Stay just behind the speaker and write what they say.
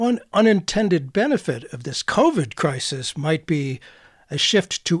One unintended benefit of this COVID crisis might be a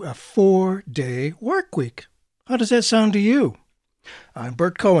shift to a 4-day work week. How does that sound to you? I'm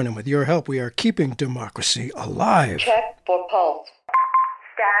Bert Cohen, and with your help, we are keeping democracy alive. Check for pulse.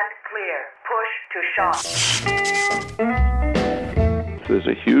 Stand clear. Push to shot. There's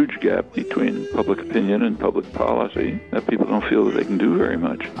a huge gap between public opinion and public policy that people don't feel that they can do very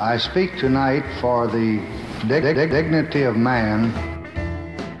much. I speak tonight for the dignity of man.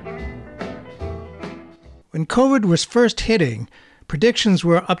 When COVID was first hitting, predictions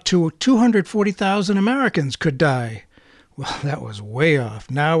were up to 240,000 Americans could die. Well, that was way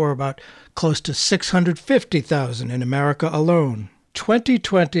off. Now we're about close to 650,000 in America alone.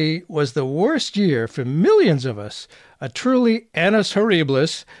 2020 was the worst year for millions of us, a truly annus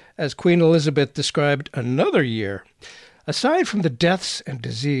horribilis, as Queen Elizabeth described another year. Aside from the deaths and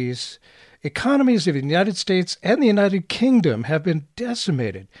disease, economies of the United States and the United Kingdom have been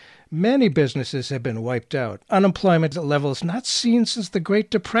decimated. Many businesses have been wiped out. Unemployment levels not seen since the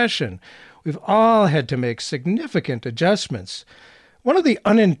Great Depression. We've all had to make significant adjustments. One of the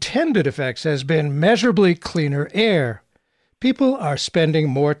unintended effects has been measurably cleaner air. People are spending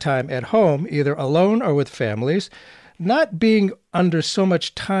more time at home, either alone or with families. Not being under so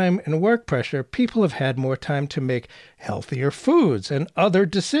much time and work pressure, people have had more time to make healthier foods and other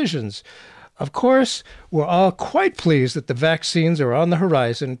decisions. Of course, we're all quite pleased that the vaccines are on the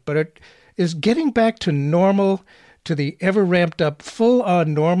horizon, but it is getting back to normal, to the ever-ramped-up,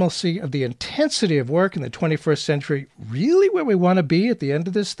 full-on normalcy of the intensity of work in the 21st century, really where we want to be at the end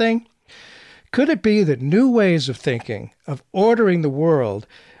of this thing? Could it be that new ways of thinking, of ordering the world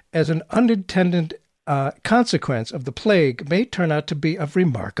as an unintended consequence of the plague may turn out to be of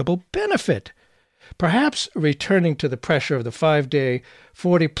remarkable benefit? Perhaps returning to the pressure of the 5-day,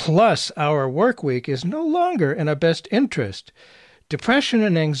 40-plus hour work week is no longer in our best interest. Depression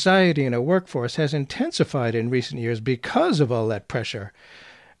and anxiety in a workforce has intensified in recent years because of all that pressure.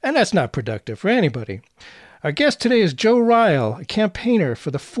 And that's not productive for anybody. Our guest today is Joe Ryle, a campaigner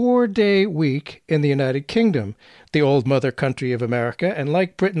for the 4-day week in the United Kingdom, the old mother country of America, and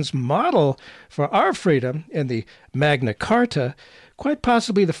like Britain's model for our freedom in the Magna Carta, quite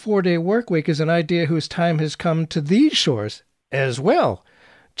possibly the 4-day work week is an idea whose time has come to these shores as well.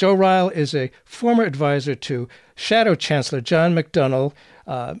 Joe Ryle is a former advisor to Shadow Chancellor John McDonnell,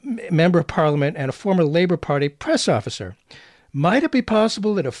 Member of Parliament, and a former Labour Party press officer. Might it be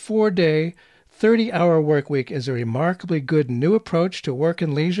possible that a 4-day, 30-hour work week is a remarkably good new approach to work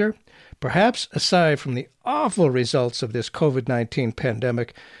and leisure? Perhaps, aside from the awful results of this COVID-19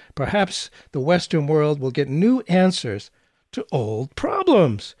 pandemic, perhaps the Western world will get new answers to old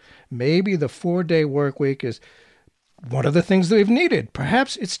problems. Maybe the 4-day work week is one of the things that we've needed.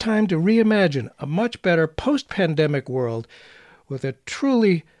 Perhaps it's time to reimagine a much better post-pandemic world with a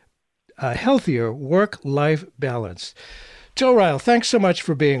truly healthier work-life balance. Joe Ryle, thanks so much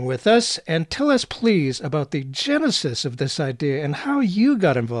for being with us. And tell us, please, about the genesis of this idea and how you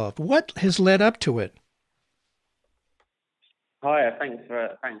got involved. What has led up to it? Hi, thanks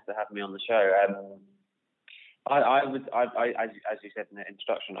for having me on the show. As you said in the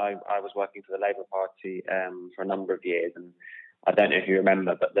introduction, I was working for the Labour Party for a number of years, and I don't know if you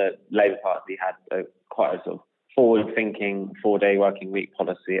remember, but the Labour Party had quite a sort of forward-thinking 4-day working week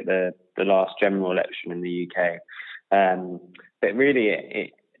policy at the last general election in the UK. But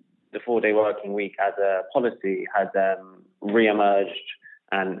really, the 4-day working week as a policy has re-emerged,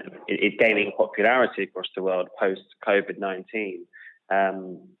 and it's gaining popularity across the world post-COVID-19.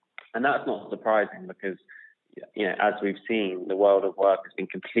 And that's not surprising because, as we've seen, the world of work has been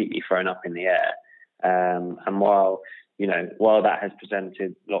completely thrown up in the air. And while that has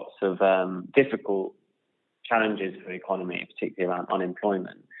presented lots of difficult challenges for the economy, particularly around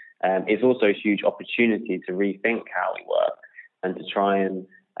unemployment, it's also a huge opportunity to rethink how we work and to try and,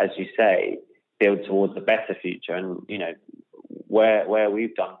 as you say, build towards a better future. And, where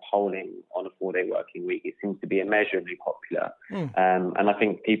we've done polling on a 4-day working week, it seems to be immeasurably popular. And I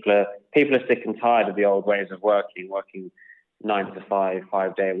think people are sick and tired of the old ways of working 9 to 5,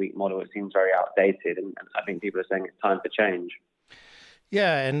 5-day a week model. It seems very outdated. And I think people are saying it's time for change.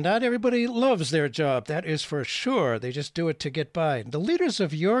 Yeah, and not everybody loves their job, that is for sure. They just do it to get by. The leaders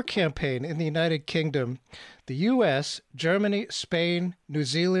of your campaign in the United Kingdom, the U.S., Germany, Spain, New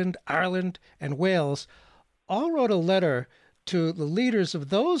Zealand, Ireland, and Wales, all wrote a letter to the leaders of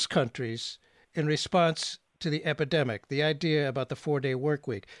those countries in response to the epidemic, the idea about the 4-day work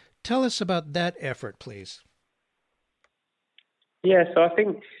week. Tell us about that effort, please. Yeah, so I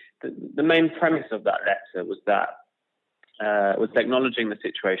think the main premise of that letter was that was acknowledging the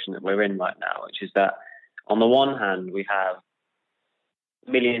situation that we're in right now, which is that on the one hand, we have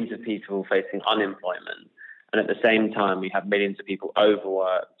millions of people facing unemployment, and at the same time we have millions of people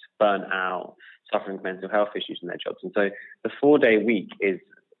overworked, burnt out, suffering from mental health issues in their jobs. And so the 4-day week is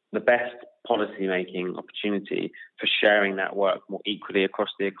the best policy-making opportunity for sharing that work more equally across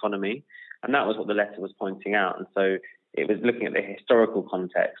the economy. And that was what the letter was pointing out. And so it was looking at the historical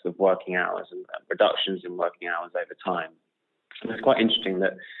context of working hours and reductions in working hours over time. And it's quite interesting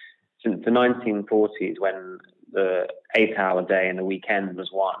that since the 1940s, when the 8-hour day and the weekend was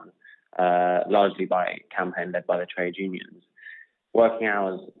won, largely by a campaign led by the trade unions, working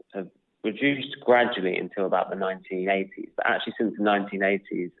hours have reduced gradually until about the 1980s. But actually, since the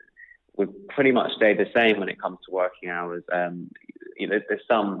 1980s, we've pretty much stayed the same when it comes to working hours. There's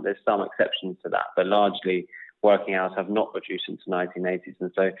some exceptions to that, but largely working hours have not reduced since the 1980s.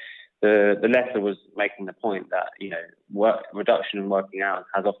 And so the letter was making the point that reduction in working hours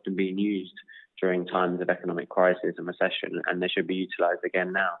has often been used during times of economic crisis and recession, and they should be utilised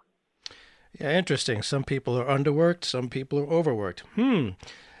again now. Yeah, interesting. Some people are underworked, some people are overworked.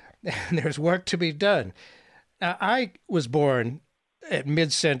 There's work to be done. Now, I was born at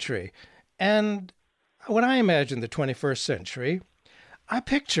mid-century, and when I imagined the 21st century, I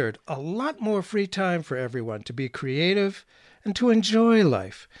pictured a lot more free time for everyone to be creative and to enjoy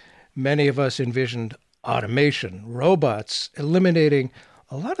life. Many of us envisioned automation, robots eliminating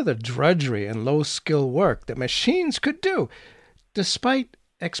a lot of the drudgery and low-skill work that machines could do. Despite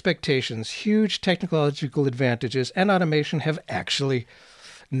expectations, huge technological advantages and automation have actually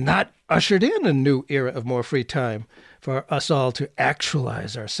not ushered in a new era of more free time for us all to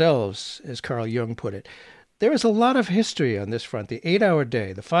actualize ourselves, as Carl Jung put it. There is a lot of history on this front. The 8-hour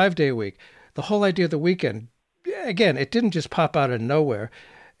day, the 5-day week, the whole idea of the weekend. Again, it didn't just pop out of nowhere.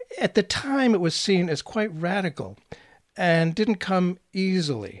 At the time, it was seen as quite radical and didn't come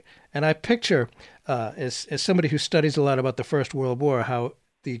easily. And I picture, as somebody who studies a lot about the First World War, how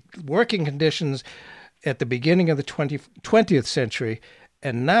the working conditions at the beginning of the 20th century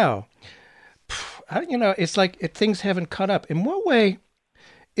and now, it's like things haven't caught up. In what way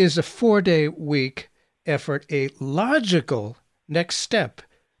is a 4-day week effort a logical next step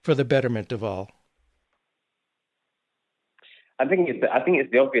for the betterment of all? I think it's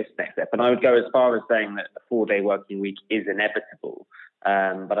the obvious next step, and I would go as far as saying that a 4-day working week is inevitable.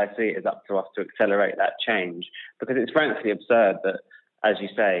 But I see it as up to us to accelerate that change, because it's frankly absurd that, as you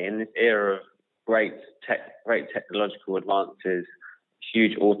say, in this era of great technological advances,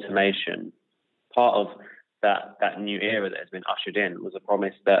 huge automation, part of that new era that has been ushered in was a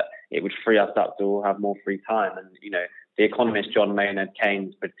promise that it would free us up to all have more free time. And, the economist John Maynard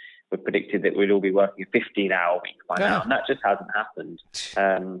Keynes predicted that we'd all be working a 15-hour week by now, and that just hasn't happened.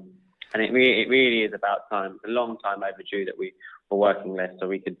 And it really is about time. It's a long time overdue that we were working less, so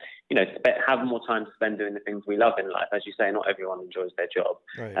we could, have more time to spend doing the things we love in life. As you say, not everyone enjoys their job,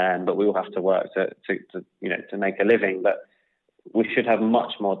 right. But we all have to work to make a living. But we should have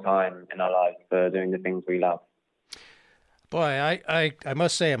much more time in our lives for doing the things we love. Boy, I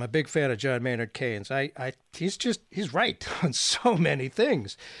must say I'm a big fan of John Maynard Keynes. He's right on so many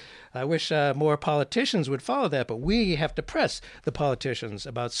things. I wish more politicians would follow that, but we have to press the politicians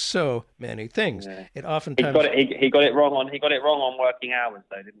about so many things. Yeah. It oftentimes he got it wrong on working hours,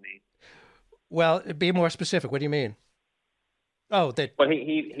 though, didn't he? Well, be more specific. What do you mean? Oh, that. Well,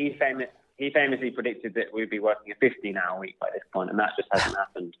 he famously predicted that we'd be working a 15-hour week by this point, and that just hasn't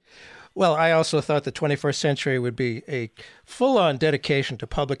happened. Well, I also thought the 21st century would be a full-on dedication to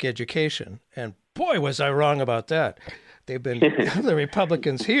public education, and boy, was I wrong about that. They've been the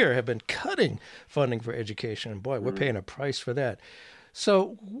Republicans here have been cutting funding for education, and boy, we're paying a price for that.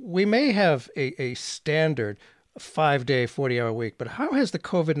 So we may have a standard 5-day, 40-hour week, but how has the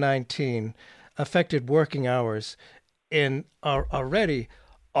COVID-19 affected working hours in our already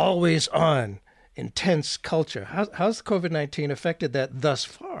always-on, intense culture? How's COVID-19 affected that thus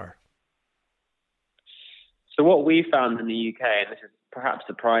far? So what we found in the UK, and this is perhaps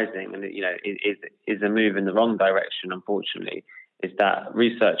surprising, and is a move in the wrong direction, unfortunately, is that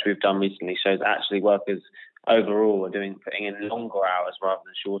research we've done recently shows actually workers overall are putting in longer hours rather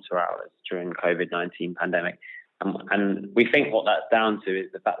than shorter hours during the COVID-19 pandemic. And we think what that's down to is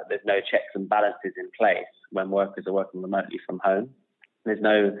the fact that there's no checks and balances in place when workers are working remotely from home. There's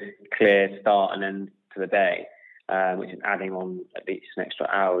no clear start and end to the day, which is adding on at least an extra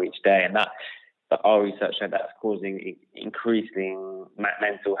hour each day. And our research showed that's causing increasing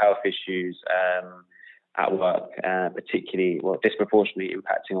mental health issues at work, particularly, disproportionately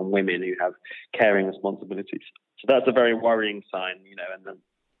impacting on women who have caring responsibilities. So that's a very worrying sign, and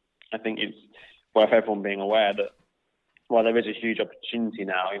I think it's worth everyone being aware that while there is a huge opportunity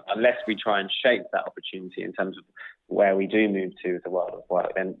now, unless we try and shape that opportunity in terms of where we do move to the world of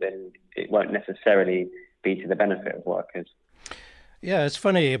work, then it won't necessarily be to the benefit of workers. Yeah, it's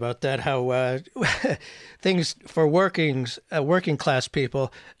funny about that, how things for working class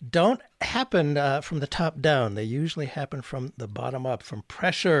people don't happen from the top down. They usually happen from the bottom up, from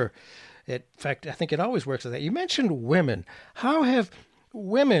pressure. In fact, I think it always works like that. You mentioned women. How have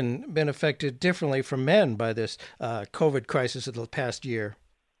women been affected differently from men by this COVID crisis of the past year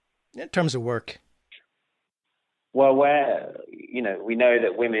in terms of work? Well, we know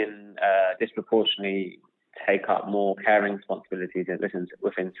that women disproportionately take up more caring responsibilities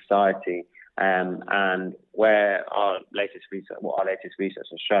within society, and where what our latest research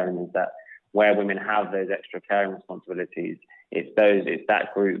has shown is that where women have those extra caring responsibilities, it's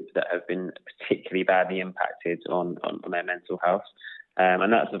that group that have been particularly badly impacted on their mental health,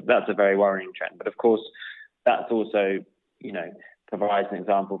 and that's a very worrying trend. But of course, that's also provides an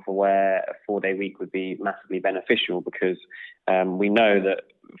example for where a 4-day week would be massively beneficial, because we know that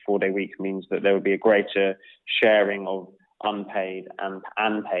 4-day week means that there would be a greater sharing of unpaid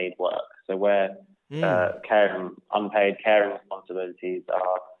and paid work. So where unpaid caring responsibilities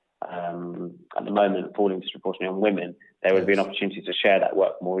are at the moment falling disproportionately on women, there would be an opportunity to share that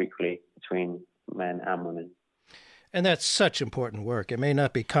work more equally between men and women. And that's such important work. It may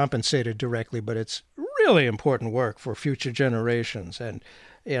not be compensated directly, but it's really important work for future generations. And,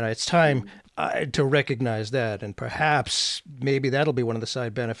 it's time to recognize that. And perhaps maybe that'll be one of the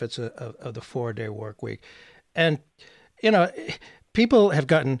side benefits of the 4-day work week. And, people have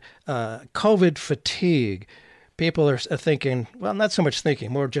gotten COVID fatigue. People are thinking, well, not so much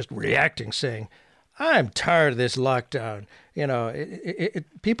thinking, more just reacting, saying, I'm tired of this lockdown.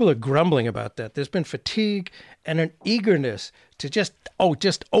 People are grumbling about that. There's been fatigue and an eagerness to just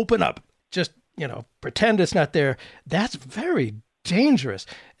open up, just, pretend it's not there. That's very dangerous.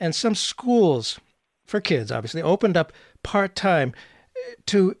 And some schools for kids, obviously, opened up part-time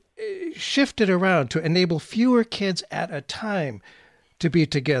to shift it around, to enable fewer kids at a time to be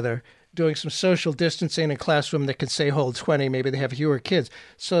together, doing some social distancing in a classroom that can say hold 20, maybe they have fewer kids.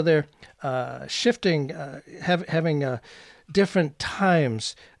 So they're shifting, having different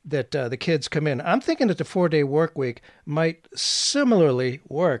times that the kids come in. I'm thinking that the 4-day work week might similarly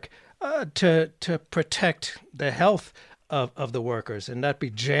work to protect the health of the workers and not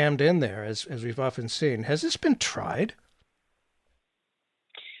be jammed in there, as we've often seen. Has this been tried?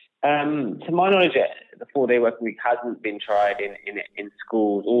 To my knowledge, the 4-day working week hasn't been tried in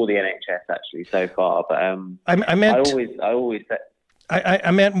schools or the NHS actually so far. But I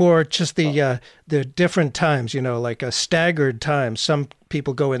meant more just the different times. Like a staggered time. Some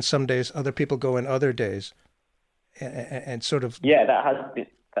people go in some days, other people go in other days, and sort of. Yeah, that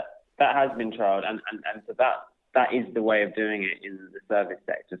has been tried, and so that is the way of doing it in the service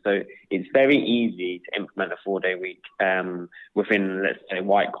sector. So it's very easy to implement a 4-day week within, let's say,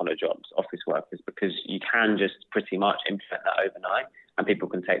 white-collar jobs, office workers, because you can just pretty much implement that overnight, and people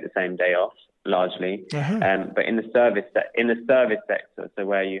can take the same day off, largely. Uh-huh. But in the service sector, so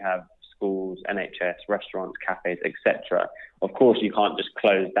where you have schools, NHS, restaurants, cafes, etc., of course you can't just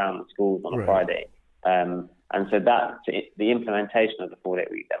close down the schools on a Friday. And so the implementation of the 4-day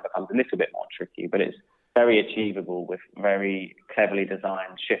week then becomes a little bit more tricky, but it's very achievable with very cleverly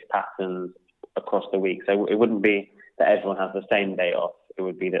designed shift patterns across the week. So it wouldn't be that everyone has the same day off. It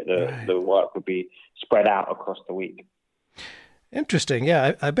would be that the work would be spread out across the week. Interesting.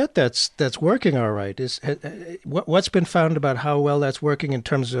 Yeah, I bet that's working all right. What's been found about how well that's working in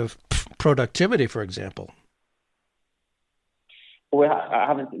terms of productivity, for example? We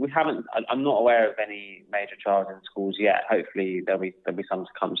haven't. I'm not aware of any major trials in schools yet. Hopefully there'll be some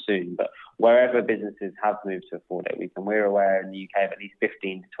to come soon. But wherever businesses have moved to a 4-day week, and we're aware in the UK of at least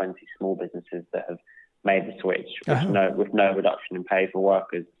 15 to 20 small businesses that have made the switch with no reduction in pay for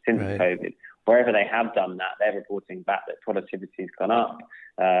workers since COVID. Wherever they have done that, they're reporting back that productivity has gone up.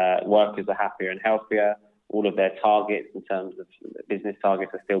 Workers are happier and healthier. All of their targets in terms of business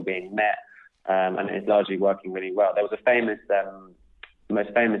targets are still being met, and it's largely working really well. There was the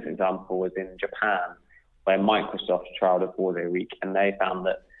most famous example was in Japan, where Microsoft trialed a 4-day week, and they found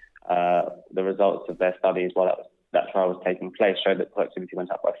that the results of their studies while that trial was taking place showed that productivity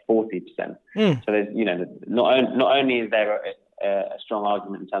went up by 40%. So there's, not only is there a strong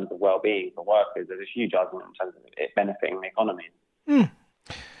argument in terms of well-being for workers, there's a huge argument in terms of it benefiting the economy.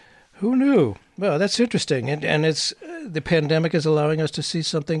 Who knew? Well, that's interesting, and it's the pandemic is allowing us to see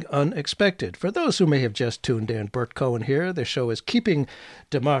something unexpected. For those who may have just tuned in, Bert Cohen here. The show is Keeping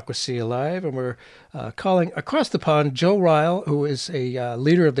Democracy Alive, and we're calling across the pond Joe Ryle, who is a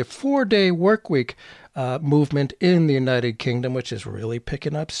leader of the 4-day work week movement in the United Kingdom, which is really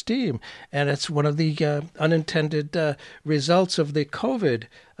picking up steam. And it's one of the unintended results of the COVID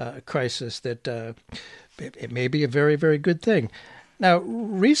crisis that it may be a very, very good thing. Now,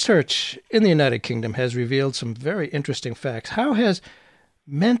 research in the United Kingdom has revealed some very interesting facts. How has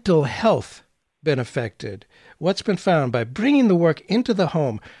mental health been affected? What's been found by bringing the work into the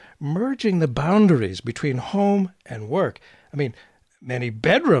home, merging the boundaries between home and work? I mean, many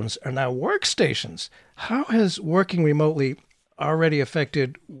bedrooms are now workstations. How has working remotely already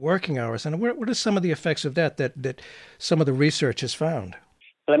affected working hours? And what are some of the effects of that some of the research has found?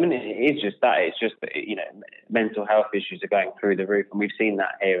 Well, I mean, it's just that. It's just that, mental health issues are going through the roof. And we've seen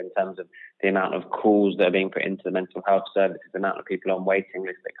that here in terms of the amount of calls that are being put into the mental health services, the amount of people on waiting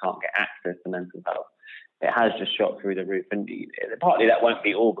lists that can't get access to mental health. It has just shot through the roof. And partly that won't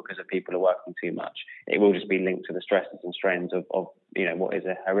be all because of people are working too much. It will just be linked to the stresses and strains of what is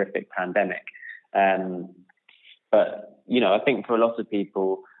a horrific pandemic. But, I think for a lot of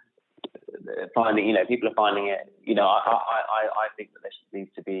people, people are finding it, I think that there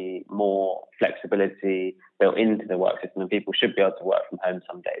needs to be more flexibility built into the work system, and people should be able to work from home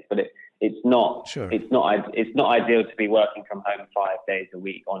some days. But it's not ideal to be working from home 5 days a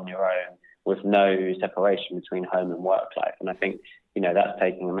week on your own with no separation between home and work life. And I think, that's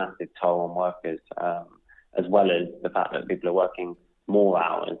taking a massive toll on workers, as well as the fact that people are working more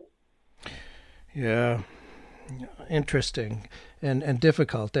hours. Yeah. Interesting and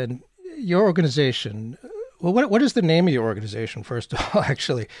difficult. And your organization, well, what is the name of your organization, first of all,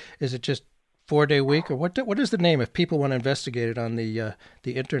 actually? Is it just 4-day week, or what is the name if people want to investigate it on the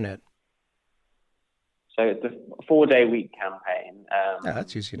internet? So it's the 4-day week campaign.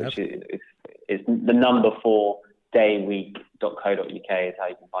 That's easy enough. It's the number 4dayweek.co.uk is how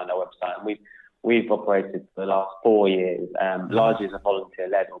you can find our website. And we've operated for the last 4 years, largely as a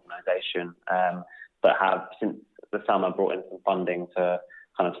volunteer-led organisation, but have since the summer brought in some funding to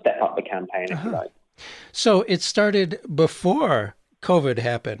kind of step up the campaign, if you like. So it started before COVID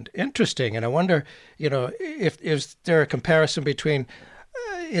happened. Interesting. And I wonder, if is there a comparison between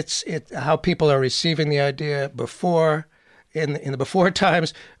how people are receiving the idea before, in the before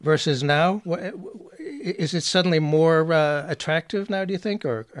times versus now? Is it suddenly more attractive now, do you think,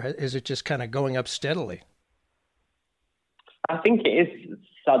 or is it just kind of going up steadily? I think it is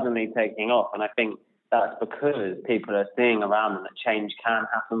suddenly taking off, and I think that's because people are seeing around them that change can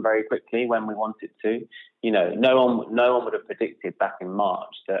happen very quickly when we want it to. No one would have predicted back in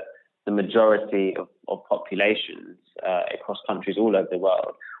March that the majority of populations across countries all over the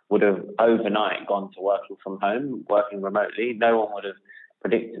world would have overnight gone to working from home, working remotely. No one would have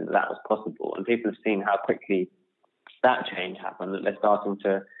predicted that was possible. And people have seen how quickly that change happened, that they're starting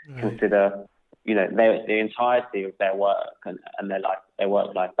to consider the entirety of their work and their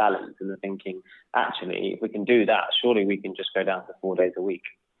work-life balance, and they're thinking, actually, if we can do that, surely we can just go down to 4 days a week.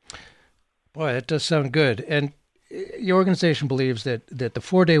 Boy, that does sound good. And your organization believes that the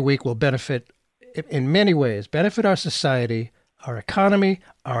 4-day week will benefit in many ways, benefit our society, our economy,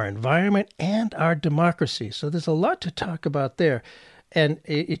 our environment, and our democracy. So there's a lot to talk about there. And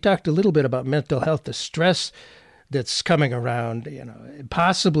you talked a little bit about mental health, the stress that's coming around,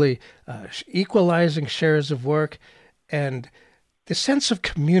 possibly equalizing shares of work, and the sense of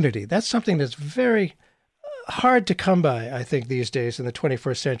community. That's something that's very hard to come by, I think, these days in the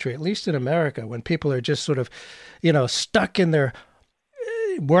 21st century, at least in America, when people are just sort of, stuck in their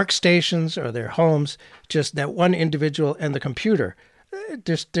workstations or their homes, just that one individual and the computer.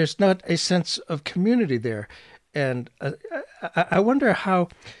 There's not a sense of community there. And I wonder how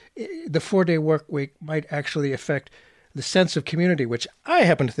the 4-day work week might actually affect the sense of community, which I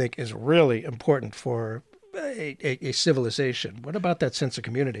happen to think is really important for a civilization. What about that sense of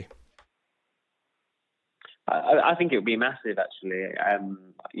community? I think it would be massive, actually.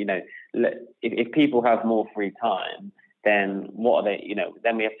 If people have more free time, then what are they?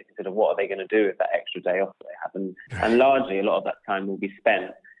 Then we have to consider what are they going to do with that extra day off that they have, and largely a lot of that time will be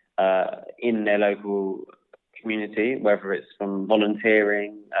spent in their local community, whether it's from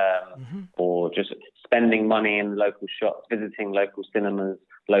volunteering or just spending money in local shops, visiting local cinemas,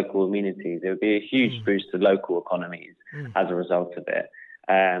 local amenities. It would be a huge boost to local economies as a result of it.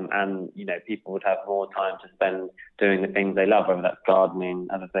 And people would have more time to spend doing the things they love, whether that's gardening,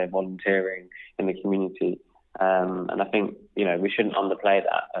 as I say, volunteering in the community. And I think, we shouldn't underplay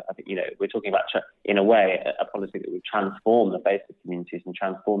that. I think, we're talking about, in a way, a policy that would transform the face of communities and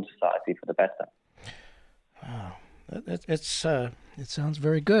transform society for the better. Wow, It sounds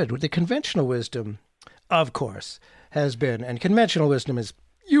very good. The conventional wisdom, of course, has been, and conventional wisdom is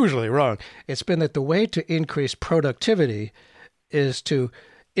usually wrong, it's been that the way to increase productivity is to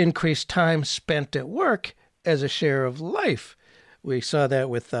increase time spent at work as a share of life. We saw that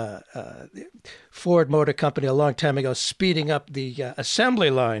with Ford Motor Company a long time ago, speeding up the assembly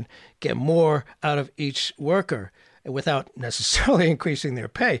line, get more out of each worker without necessarily increasing their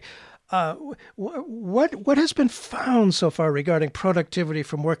pay. What has been found so far regarding productivity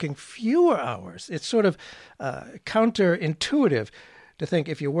from working fewer hours? It's sort of counterintuitive to think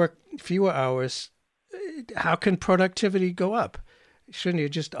if you work fewer hours, how can productivity go up? Shouldn't you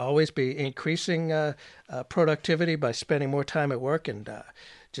just always be increasing productivity by spending more time at work and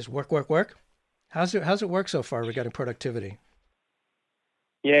just work? How's it work so far regarding productivity?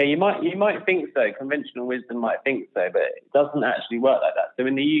 Yeah, you might think so. Conventional wisdom might think so, but it doesn't actually work like that. So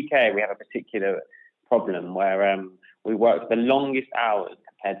in the UK, we have a particular problem where we work the longest hours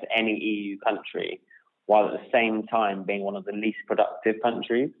compared to any EU country, while at the same time being one of the least productive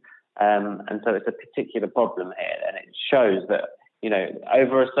countries. And so it's a particular problem here, and it shows that,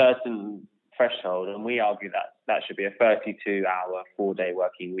 over a certain threshold, and we argue that should be a 32-hour, 4-day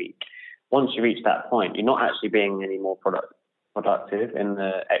working week. Once you reach that point, you're not actually being any more productive in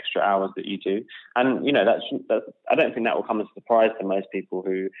the extra hours that you do. And, I don't think that will come as a surprise to most people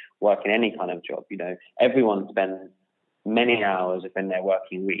who work in any kind of job. Everyone spends many hours within their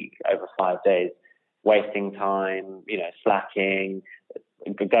working week over 5 days, wasting time, slacking,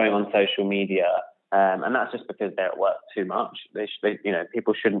 going on social media. And that's just because they're at work too much.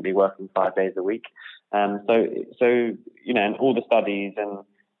 People shouldn't be working 5 days a week. And all the studies and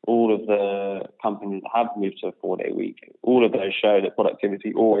all of the companies that have moved to a 4-day week, all of those show that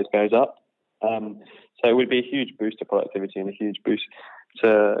productivity always goes up. So it would be a huge boost to productivity and a huge boost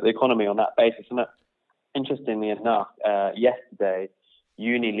to the economy on that basis. And interestingly enough, yesterday,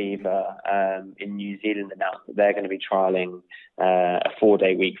 Unilever in New Zealand announced that they're going to be trialling a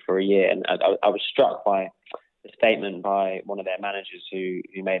 4-day week for a year. And I was struck by the statement by one of their managers who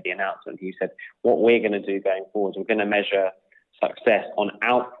made the announcement. He said, what we're going to do going forward, we're going to measure success on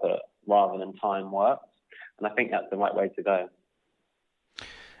output rather than time worked. And I think that's the right way to go.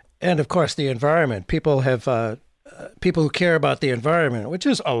 And of course, the environment. People who care about the environment, which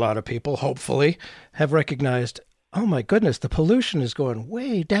is a lot of people, hopefully, have recognized, oh my goodness, the pollution is going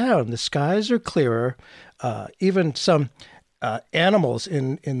way down. The skies are clearer. Even some animals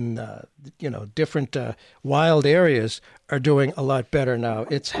in different wild areas are doing a lot better now.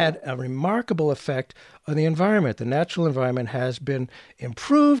 It's had a remarkable effect on the environment. The natural environment has been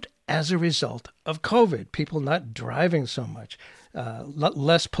improved as a result of COVID. People not driving so much,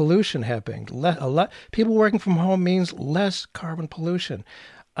 less pollution happening. People working from home means less carbon pollution.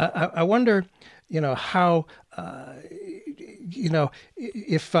 I wonder, how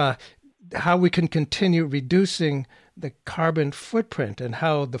how we can continue reducing the carbon footprint, and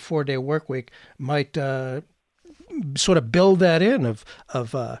how the 4-day work week might sort of build that in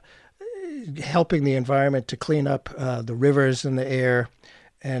of helping the environment to clean up the rivers and the air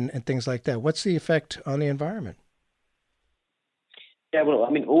and things like that. What's the effect on the environment? Yeah, well,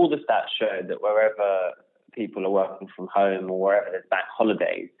 all the stats show that wherever people are working from home or wherever there's bank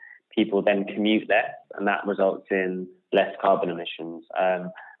holidays, people then commute less, and that results in less carbon emissions.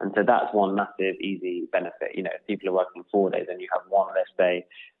 And so that's one massive, easy benefit. If people are working 4 days, then you have one less day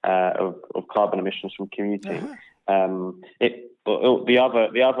of carbon emissions from commuting. The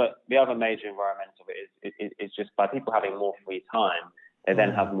other major environmental bit is just by people having more free time, they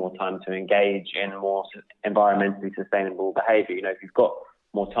then have more time to engage in more environmentally sustainable behaviour. If you've got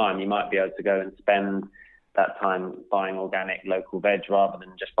more time, you might be able to go and spend that time buying organic local veg rather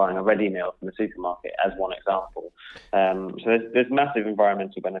than just buying a ready meal from the supermarket, as one example. So there's massive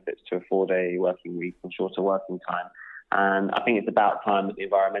environmental benefits to a 4-day working week and shorter working time. And I think it's about time that the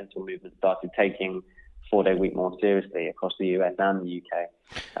environmental movement started taking 4-day week more seriously across the US and the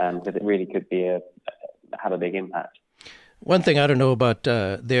UK, because it really could have a big impact. One thing I don't know about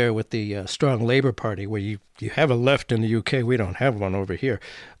there with the strong Labour Party, where you have a left in the UK, we don't have one over here,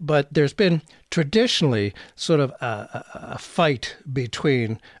 but there's been traditionally sort of a fight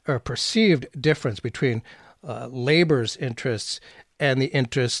between, or a perceived difference between Labour's interests and the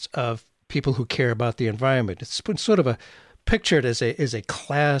interests of people who care about the environment. It's been sort of pictured as a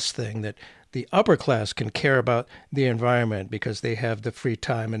class thing, that the upper class can care about the environment because they have the free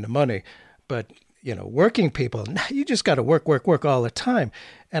time and the money, but working people, you just got to work all the time.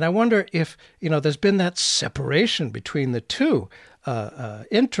 And I wonder if, there's been that separation between the two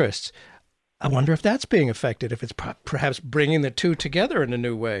interests. I wonder if that's being affected, if it's perhaps bringing the two together in a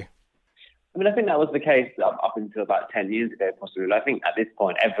new way. I mean, I think that was the case up until about 10 years ago, possibly. I think at this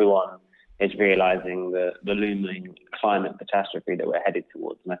point, everyone is realising the looming climate catastrophe that we're headed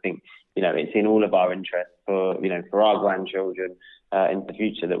towards. And I think, it's in all of our interests for our grandchildren in the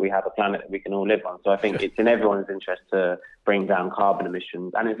future that we have a planet that we can all live on. So I think it's in everyone's interest to bring down carbon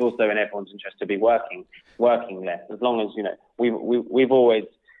emissions. And it's also in everyone's interest to be working less. As long as, we've always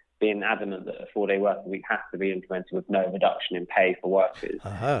been adamant that a 4-day working week has to be implemented with no reduction in pay for workers,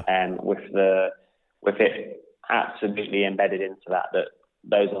 and with it absolutely embedded into that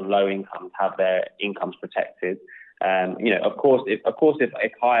those on low incomes have their incomes protected. Of course,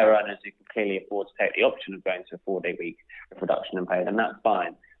 if higher earners who can clearly afford to take the option of going to a 4-day week with reduction in pay, then that's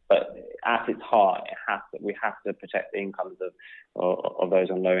fine. But at its heart, we have to protect the incomes of those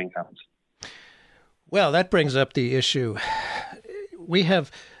on low incomes. Well, that brings up the issue. We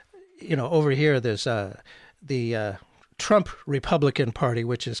have, over here, there's the Trump Republican Party,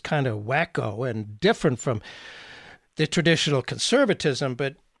 which is kind of wacko and different from the traditional conservatism.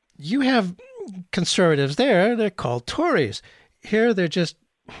 But you have conservatives there, they're called Tories. Here, they're just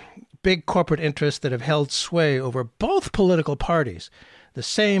big corporate interests that have held sway over both political parties. The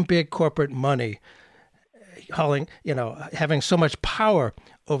same big corporate money having so much power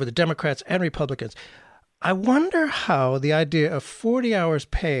over the Democrats and Republicans. I wonder how the idea of 40 hours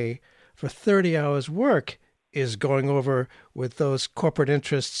pay for 30 hours work is going over with those corporate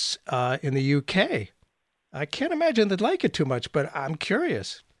interests in the UK. I can't imagine they'd like it too much, but I'm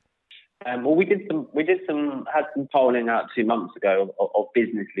curious. Well, we had some polling out 2 months ago of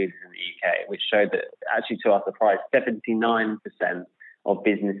business leaders in the UK, which showed that, actually to our surprise, 79% of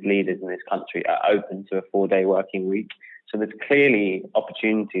business leaders in this country are open to a 4-day working week. So there's clearly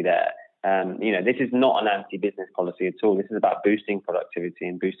opportunity there. This is not an anti-business policy at all. This is about boosting productivity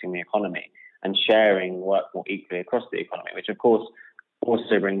and boosting the economy and sharing work more equally across the economy, which of course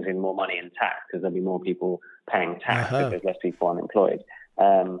also brings in more money in tax, because there'll be more people paying tax if there's less people unemployed.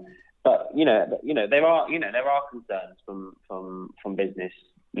 But there are concerns from business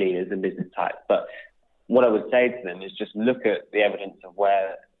leaders and business types. But what I would say to them is just look at the evidence of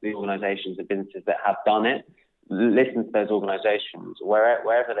where the organisations and businesses that have done it. Listen to those organisations.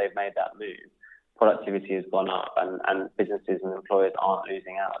 Wherever they've made that move, productivity has gone up, and businesses and employers aren't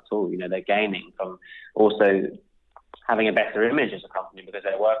losing out at all. They're gaining from also having a better image as a company because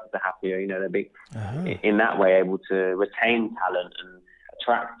their workers are happier. They're in that way able to retain talent and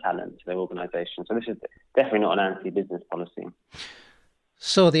attract talent to their organisation. So this is definitely not an anti-business policy.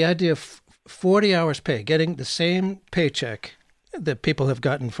 So the idea of 40 hours pay, getting the same paycheck that people have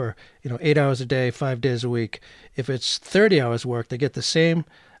gotten for 8 hours a day, 5 days a week. If it's 30 hours work, they get the same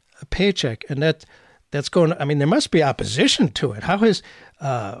paycheck, and that's going. I mean, there must be opposition to it. How has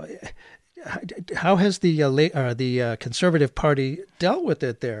the Conservative Party dealt with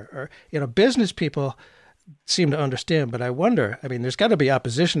it there? Or business people seem to understand, but I wonder. I mean, there's got to be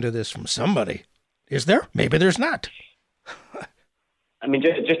opposition to this from somebody. Is there? Maybe there's not. I mean,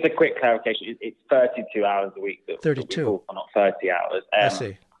 just a quick clarification. It's 32 hours a week. 32. Not 30 hours. I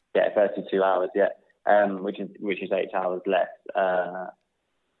see. Yeah, 32 hours, yeah. Which is 8 hours less,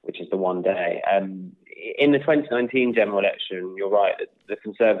 which is the 1 day. In the 2019 general election, you're right, the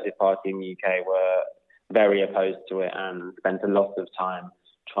Conservative Party in the UK were very opposed to it and spent a lot of time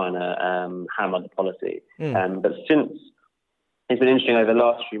trying to hammer the policy. But since it's been interesting over the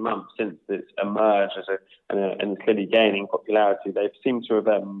last few months since it's emerged and clearly gaining popularity, they seem to have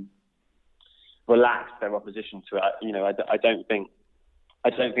relaxed their opposition to it. I don't think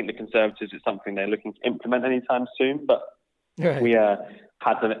the Conservatives is something they're looking to implement anytime soon. But right. we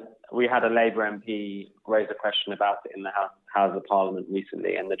had a Labour MP raise a question about it in the House of Parliament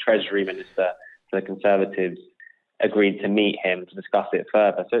recently, and the Treasury Minister for the Conservatives agreed to meet him to discuss it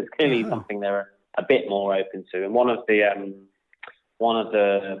further. So it's clearly something they're a bit more open to. And one of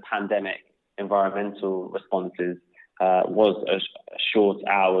the pandemic environmental responses was a short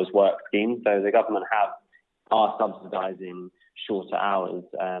hours work scheme. So the government are subsidising shorter hours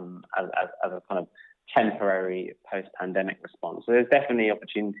as a kind of temporary post-pandemic response. So there's definitely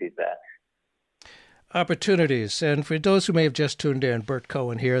opportunities there. Opportunities. And for those who may have just tuned in, Bert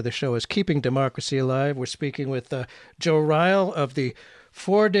Cohen here. The show is Keeping Democracy Alive. We're speaking with Joe Ryle of the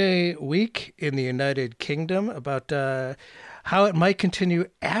 4-day week in the United Kingdom about how it might continue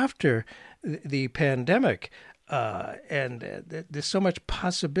after the pandemic. And there's so much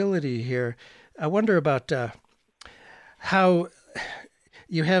possibility here. I wonder about how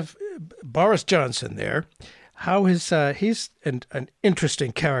you have Boris Johnson there. How is he's an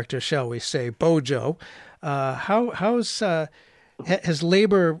interesting character, shall we say, Bojo? Has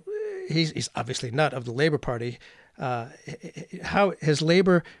Labour? He's obviously not of the Labour Party. How has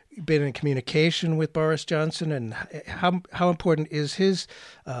Labour been in communication with Boris Johnson, and how important is his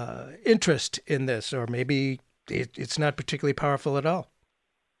interest in this, or maybe it's not particularly powerful at all?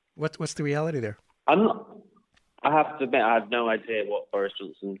 What's the reality there? I have to admit, I have no idea what Boris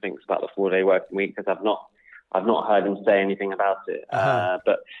Johnson thinks about the 4-day working week, because I've not heard him say anything about it.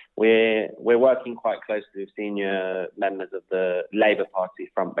 But we're working quite closely with senior members of the Labour Party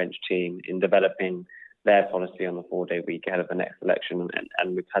frontbench team in developing their policy on the 4-day week ahead of the next election,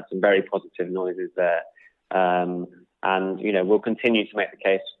 and we've had some very positive noises there. And we'll continue to make the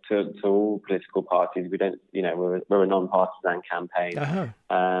case to all political parties. We don't, we're a non-partisan campaign,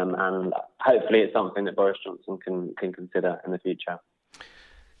 and hopefully it's something that Boris Johnson can consider in the future.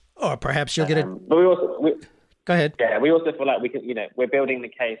 Or perhaps you'll get it. But Go ahead. Yeah, we also feel like we can, we're building the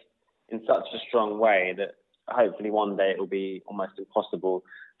case in such a strong way that hopefully one day it will be almost impossible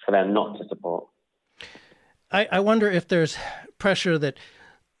for them not to support. I wonder if there's pressure that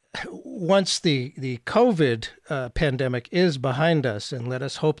once the COVID pandemic is behind us, and let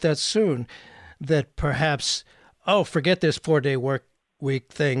us hope that's soon, that perhaps, forget this 4-day work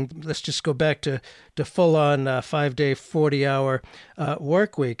week thing. Let's just go back to full-on 5-day, 40-hour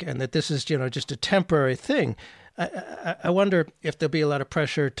work week, and that this is, just a temporary thing. I wonder if there'll be a lot of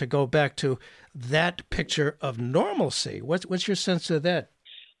pressure to go back to that picture of normalcy. What's your sense of that?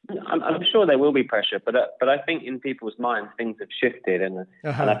 I'm sure there will be pressure, but I think in people's minds things have shifted, and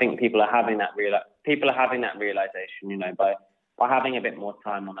I think people are having that realization. By having a bit more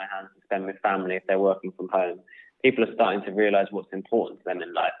time on their hands to spend with family if they're working from home, people are starting to realize what's important to them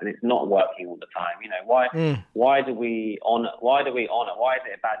in life, and it's not working all the time. Why do we honor? Why is it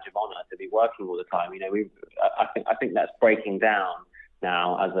a badge of honor to be working all the time? I think that's breaking down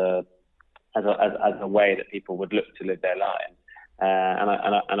now as a way that people would look to live their lives. And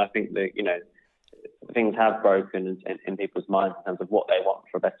I think that things have broken in people's minds in terms of what they want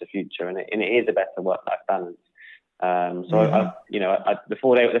for a better future, and it is a better work-life balance. The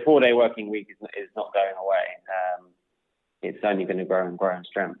 4-day working week is not going away. It's only going to grow and grow in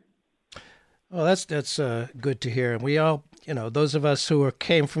strength. Well, that's good to hear. And we all, those of us who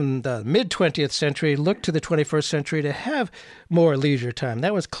came from the mid-20th century look to the 21st century to have more leisure time.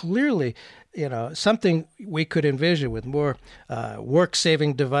 That was clearly, something we could envision with more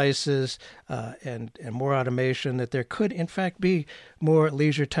work-saving devices and more automation, that there could, in fact, be more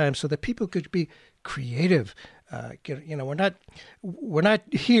leisure time so that people could be creative. We're not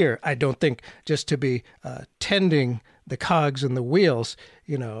here, I don't think, just to be tending the cogs and the wheels,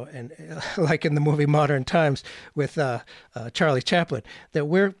 and like in the movie Modern Times with Charlie Chaplin, that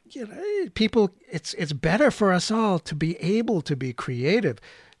we're people. It's better for us all to be able to be creative,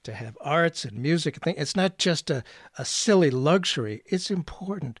 to have arts and music. It's not just a silly luxury. It's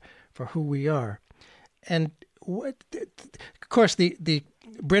important for who we are. And of course, the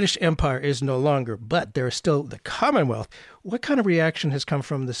British Empire is no longer, but there is still the Commonwealth. What kind of reaction has come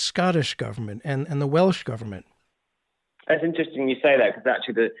from the Scottish government and the Welsh government? It's interesting you say that, because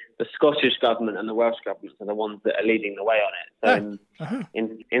actually the Scottish government and the Welsh government are the ones that are leading the way on it. So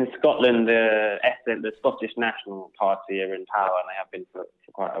in Scotland, the Scottish National Party are in power, and they have been for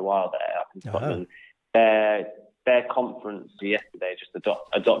quite a while there up in Scotland. Their conference yesterday just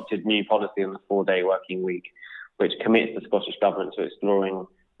adopted new policy on the 4-day working week, which commits the Scottish government to exploring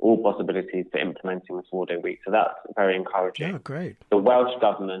all possibilities for implementing the 4-day week. So that's very encouraging. Oh, great. The Welsh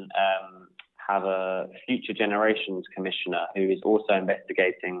government have a Future Generations Commissioner who is also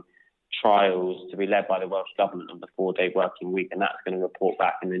investigating trials to be led by the Welsh government of the 4-day working week, and that's going to report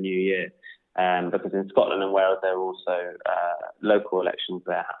back in the new year. Because in Scotland and Wales, there are also local elections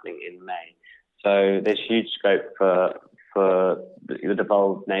that are happening in May. So there's huge scope for the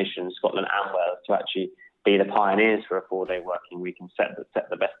devolved nations, Scotland and Wales, to actually be the pioneers for a 4-day working week and set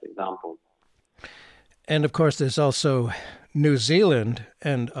the best example. And of course, there's also New Zealand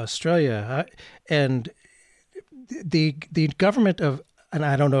and Australia, and the government of, and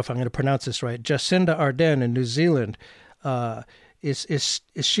I don't know if I'm going to pronounce this right, Jacinda Ardern in New Zealand,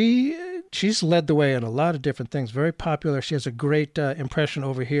 she's led the way in a lot of different things. Very popular. She has a great impression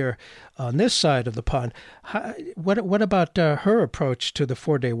over here on this side of the pond. What about her approach to the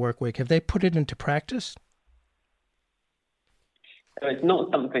 4-day work week? Have they put it into practice? So it's not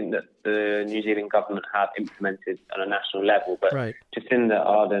something that the New Zealand government have implemented on a national level, but Jacinda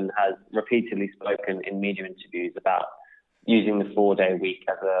Ardern has repeatedly spoken in media interviews about using the 4-day week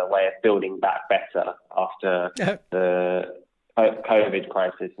as a way of building back better after the COVID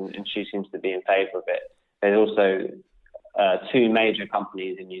crisis, and she seems to be in favour of it. There's also two major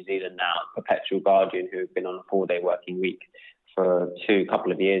companies in New Zealand now, Perpetual Guardian, who have been on a 4-day working week for a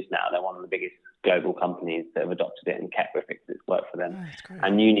couple of years now. They're one of the biggest global companies that have adopted it and kept with it because it's worked for them. Oh,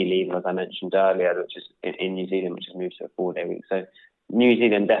 and Unilever, as I mentioned earlier, which is in New Zealand, which has moved to a 4-day week. So New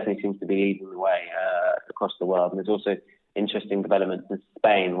Zealand definitely seems to be leading the way across the world. And there's also interesting developments in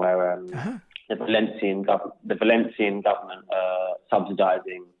Spain where the Valencian government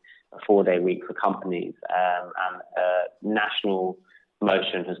subsidising a 4-day week for companies, and national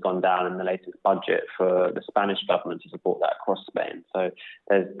motion has gone down in the latest budget for the Spanish government to support that across Spain. So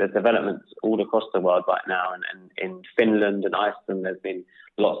there's developments all across the world right now, and in Finland and Iceland there's been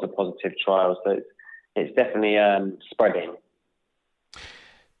lots of positive trials. So it's definitely spreading.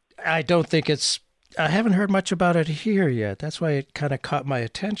 I haven't heard much about it here yet. That's why it kind of caught my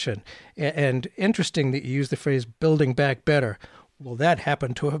attention. And interesting that you use the phrase "building back better." Well, that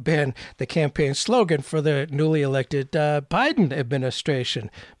happened to have been the campaign slogan for the newly elected Biden administration,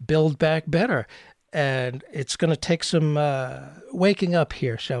 "Build Back Better." And it's going to take some waking up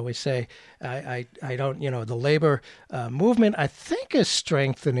here, shall we say. I don't, the labor movement, I think, is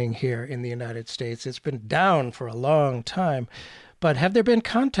strengthening here in the United States. It's been down for a long time. But have there been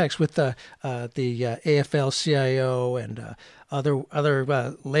contacts with the AFL-CIO and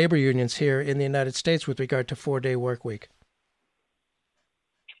other labor unions here in the United States with regard to 4-day work week?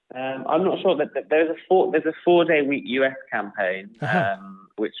 I'm not sure that there's a 4-day week US campaign,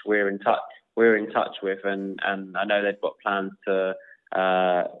 which we're in touch with, and I know they've got plans to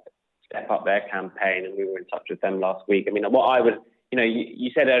step up their campaign, and we were in touch with them last week. I mean, what I would, you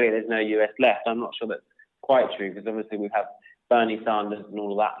said earlier there's no US left. I'm not sure that's quite true, because obviously we have Bernie Sanders and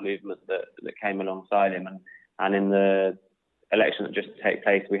all of that movement that came alongside him, and in the election that just took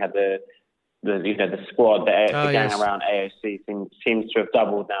place, we had the squad, the gang around AOC seems to have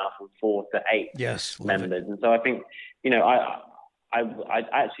doubled now from 4 to 8 members. And so I think, I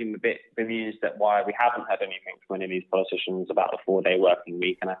actually am a bit bemused at why we haven't had anything from any of these politicians about the 4-day working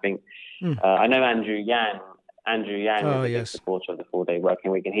week. And I think, I know Andrew Yang is a big supporter of the 4-day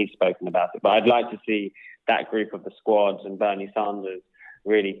working week, and he's spoken about it. But I'd like to see that group of the squads and Bernie Sanders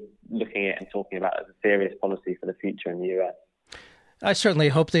really looking at it and talking about it as a serious policy for the future in the US. I certainly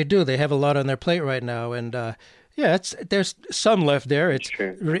hope they do. They have a lot on their plate right now, and there's some left there. It's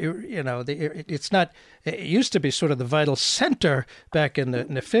true. It's not. It used to be sort of the vital center back in the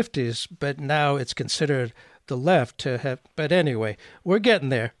 50s, but now it's considered the left to have. But anyway, we're getting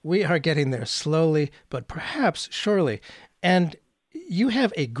there. We are getting there slowly, but perhaps surely. And you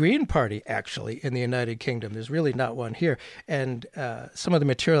have a Green Party, actually, in the United Kingdom. There's really not one here. And some of the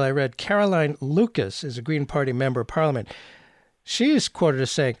material I read, Caroline Lucas is a Green Party member of Parliament. She is quoted as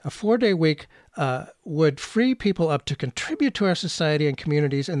saying, a 4-day week would free people up to contribute to our society and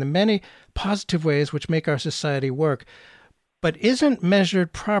communities in the many positive ways which make our society work, but isn't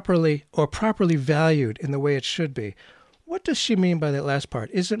measured properly or properly valued in the way it should be. What does she mean by that last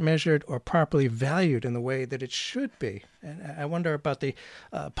part? Isn't measured or properly valued in the way that it should be? And I wonder about the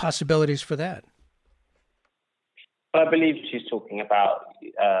possibilities for that. I believe she's talking about,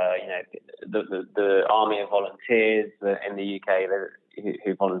 the army of volunteers in the UK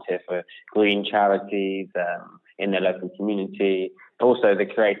who volunteer for green charities in their local community. Also, the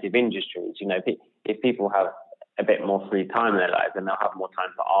creative industries. If people have a bit more free time in their lives, then they'll have more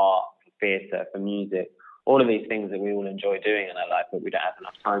time for art, for theatre, for music. All of these things that we all enjoy doing in our life, but we don't have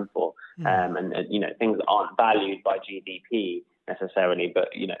enough time for. And things that aren't valued by GDP necessarily, but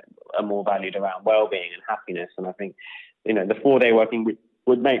are more valued around well-being and happiness. And I think the 4-day working week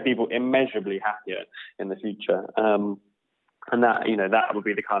would make people immeasurably happier in the future, and that would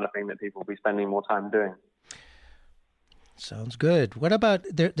be the kind of thing that people will be spending more time doing. Sounds good. What about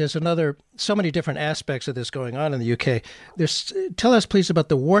there's so many different aspects of this going on in the UK. Tell us, please, about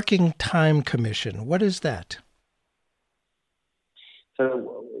the Working Time Commission. What is that?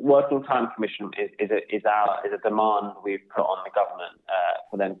 So, Working Time Commission is a demand we've put on the government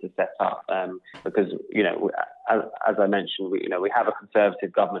for them to set up, because as I mentioned, we have a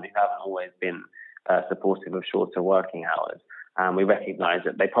Conservative government who haven't always been supportive of shorter working hours, and we recognise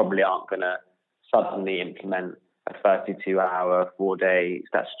that they probably aren't going to suddenly implement a 32-hour 4-day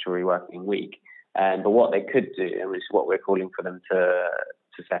statutory working week. But what they could do, and which is what we're calling for them to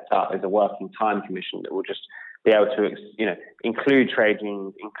set up, is a Working Time Commission that will just be able to, include trade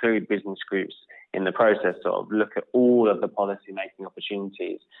unions, include business groups in the process, sort of look at all of the policy-making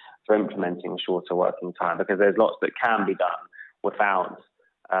opportunities for implementing shorter working time, because there's lots that can be done without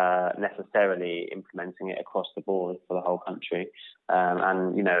necessarily implementing it across the board for the whole country.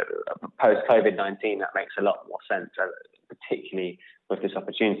 Post-COVID-19, that makes a lot more sense, particularly with this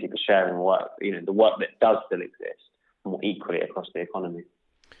opportunity for sharing work, the work that does still exist more equally across the economy.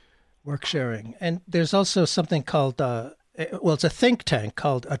 Work sharing. And there's also something called well, it's a think tank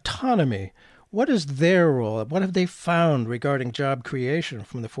called Autonomy. What is their role? What have they found regarding job creation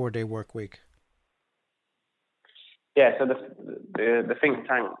from the 4-day work week? Yeah, so the think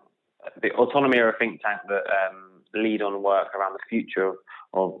tank, the Autonomy are a think tank that lead on work around the future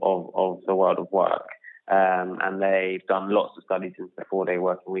of the world of work. And they've done lots of studies into the 4-day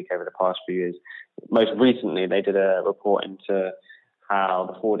working week over the past few years. Most recently, they did a report into how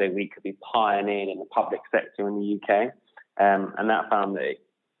the 4-day week could be pioneered in the public sector in the UK. And that found that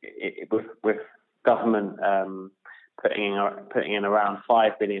with government putting in around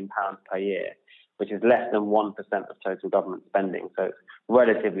 £5 billion per year, which is less than 1% of total government spending. So it's a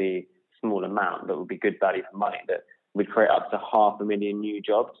relatively small amount that would be good value for money, that would create up to 500,000 new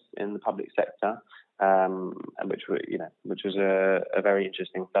jobs in the public sector, which was a very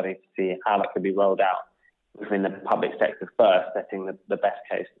interesting study to see how that could be rolled out within the public sector first, setting the best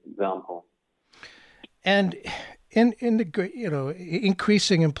case example. And in the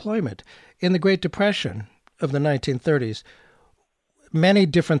increasing employment in the Great Depression of the 1930s, many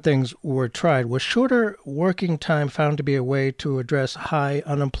different things were tried. Was shorter working time found to be a way to address high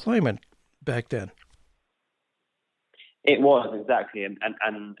unemployment back then? It was, exactly, and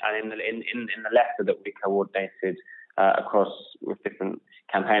in the letter that we coordinated across with different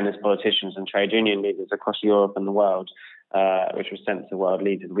campaigners, politicians, and trade union leaders across Europe and the world, which was sent to world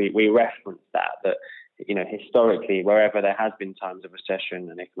leaders, we referenced that historically, wherever there has been times of recession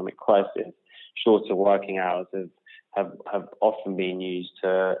and economic crisis, shorter working hours have often been used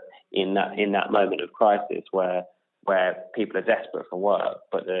in that moment of crisis where people are desperate for work,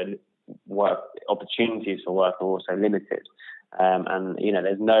 but the work opportunities for work are also limited. And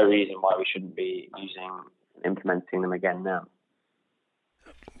there's no reason why we shouldn't be implementing them again now.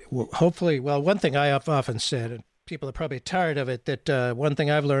 Well, hopefully, one thing I have often said, and people are probably tired of it, that one thing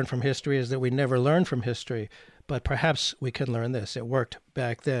I've learned from history is that we never learn from history, but perhaps we can learn this. It worked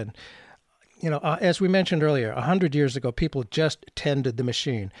back then. As we mentioned earlier, 100 years ago, people just tended the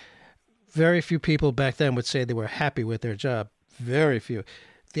machine. Very few people back then would say they were happy with their job. Very few.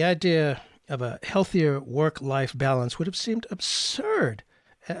 The idea of a healthier work-life balance would have seemed absurd.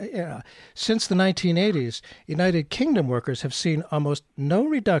 Since the 1980s, United Kingdom workers have seen almost no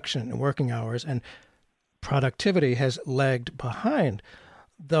reduction in working hours, and productivity has lagged behind,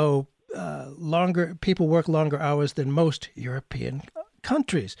 though people work longer hours than most European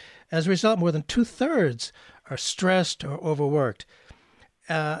countries. As a result, more than 2/3 are stressed or overworked.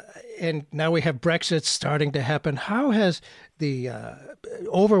 And now we have Brexit starting to happen. How has the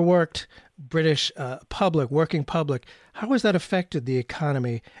overworked British working public, how has that affected the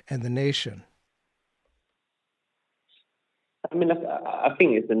economy and the nation? I mean, I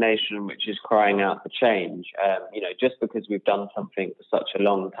think it's the nation which is crying out for change. Just because we've done something for such a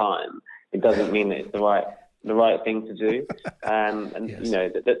long time, it doesn't mean that it's the right thing to do. Yes.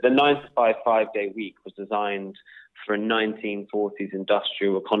 The 9-to-5 5-day week was designed for a 1940s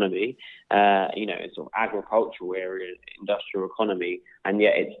industrial economy, it's sort of agricultural area industrial economy, and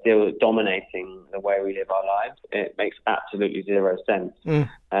yet it's still dominating the way we live our lives. It makes absolutely zero sense.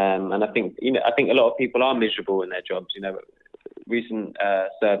 And I think a lot of people are miserable in their jobs. Recent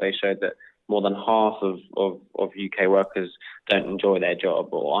survey showed that more than half of UK workers don't enjoy their job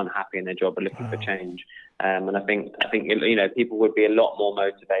or are unhappy in their job or looking for change. And I think people would be a lot more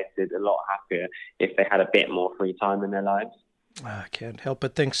motivated, a lot happier if they had a bit more free time in their lives. I can't help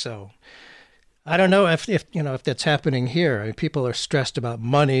but think so. I don't know if that's happening here. I mean, people are stressed about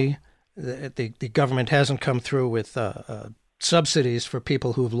money. The government hasn't come through with subsidies for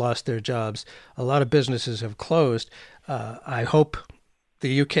people who've lost their jobs. A lot of businesses have closed. I hope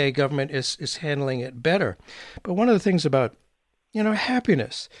the UK government is handling it better. But one of the things about,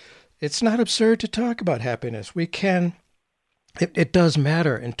 happiness, it's not absurd to talk about happiness. We can, it does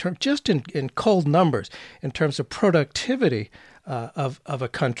matter in cold numbers, in terms of productivity of a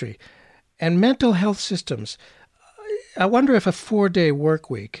country. And mental health systems, I wonder if a 4-day work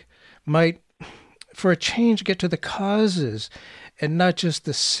week might, for a change, get to the causes and not just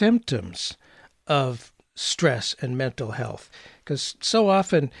the symptoms of stress and mental health. Because so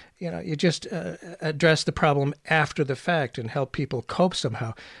often, you just address the problem after the fact and help people cope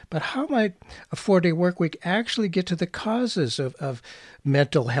somehow. But how might a 4-day work week actually get to the causes of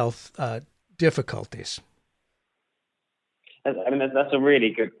mental health difficulties? I mean, that's a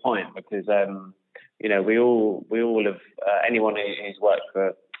really good point, because we all have anyone who's worked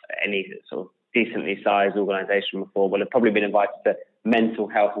for any sort of decently sized organisation before will have probably been invited to mental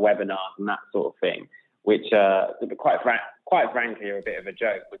health webinars and that sort of thing, which quite frankly are a bit of a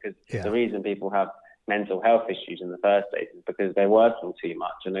joke, because the reason people have mental health issues in the first place is because they're working too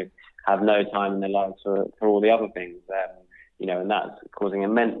much and they have no time in their lives for all the other things. and that's causing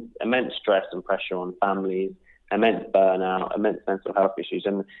immense stress and pressure on families, immense burnout, immense mental health issues.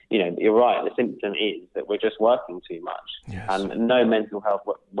 And, you're right, the symptom is that we're just working too much. Yes. And no mental health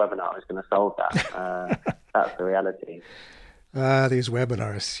webinar is going to solve that. That's the reality. These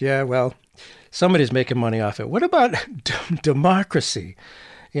webinars. Yeah, well, somebody's making money off it. What about democracy?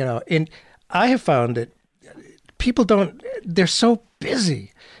 I have found that they're so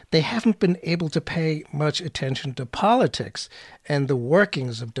busy. They haven't been able to pay much attention to politics and the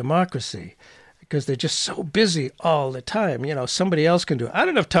workings of democracy because they're just so busy all the time. Somebody else can do it. I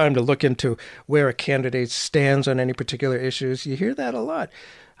don't have time to look into where a candidate stands on any particular issues. You hear that a lot.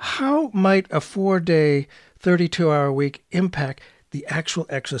 How might a 4-day, 32-hour week impact the actual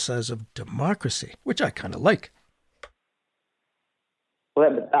exercise of democracy, which I kind of like?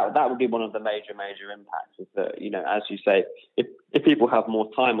 Well, that would be one of the major impacts. Is that as you say, if people have more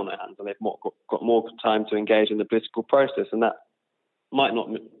time on their hands and they've got more time to engage in the political process, and that might not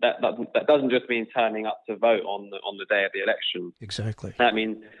that doesn't just mean turning up to vote on the day of the election. Exactly. That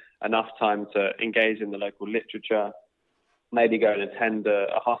means enough time to engage in the local literature, maybe go and attend a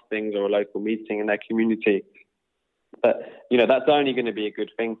hustings or a local meeting in their community. But that's only going to be a good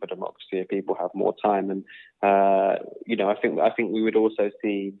thing for democracy if people have more time. And I think we would also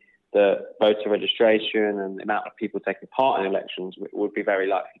see the voter registration and the amount of people taking part in elections would be very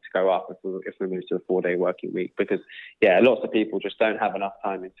likely to go up if we move to a 4-day working week, because lots of people just don't have enough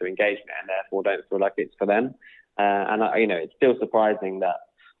time into engagement and therefore don't feel like it's for them. It's still surprising that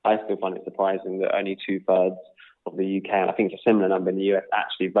I still find it surprising that only 2/3 of the UK, and I think it's a similar number in the US,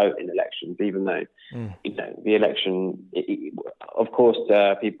 actually vote in elections, even though, the election, of course,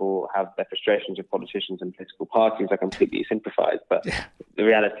 people have their frustrations with politicians and political parties are completely simplified, but the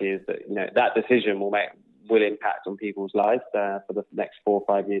reality is that, that decision will impact on people's lives for the next 4 or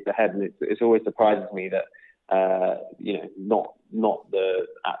 5 years ahead. And it always surprises me that, not the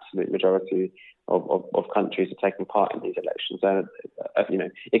absolute majority of countries are taking part in these elections.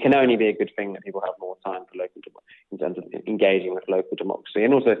 It can only be a good thing that people have more time for in terms of engaging with local democracy,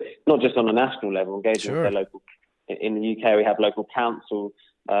 and also not just on a national level, engaging with their local. In the UK, we have local council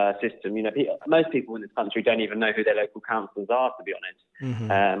system. Most people in this country don't even know who their local councillors are, to be honest.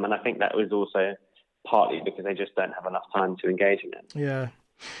 Mm-hmm. And I think that was also partly because they just don't have enough time to engage in it.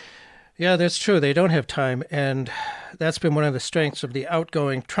 Yeah, that's true. They don't have time. And that's been one of the strengths of the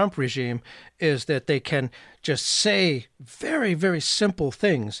outgoing Trump regime, is that they can just say very, very simple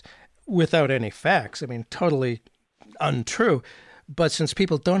things without any facts. I mean, totally untrue. But since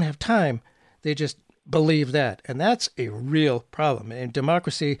people don't have time, they just believe that. And that's a real problem. And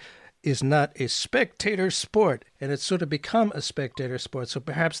democracy is not a spectator sport, and it's sort of become a spectator sport. So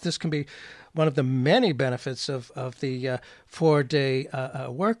perhaps this can be one of the many benefits of the 4-day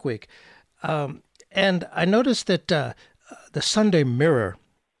work week. And I noticed that the Sunday Mirror,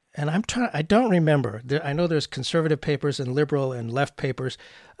 and I don't remember. I know there's conservative papers and liberal and left papers.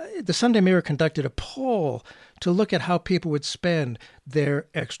 The Sunday Mirror conducted a poll to look at how people would spend their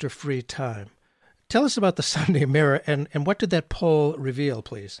extra free time. Tell us about the Sunday Mirror, and what did that poll reveal,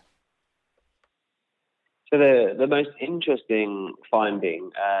 please? So the most interesting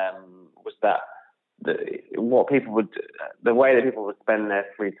finding was that the way that people would spend their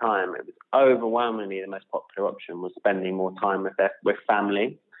free time, it was overwhelmingly the most popular option was spending more time with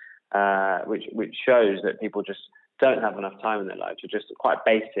family, which shows that people just don't have enough time in their life to just quite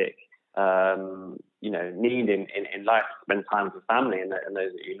basic, need in life to spend time with family and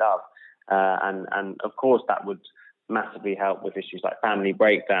those that you love, and of course that would massively help with issues like family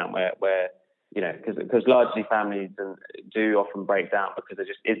breakdown, where because largely families do often break down because there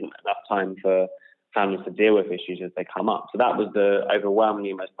just isn't enough time for families to deal with issues as they come up. So that was the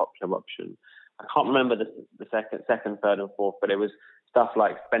overwhelmingly most popular option. I can't remember the second, third, and fourth, but it was stuff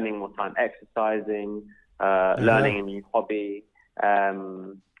like spending more time exercising, learning a new hobby,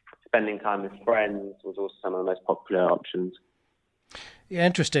 spending time with friends was also some of the most popular options. Yeah,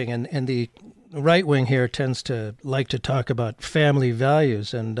 interesting. And the right wing here tends to like to talk about family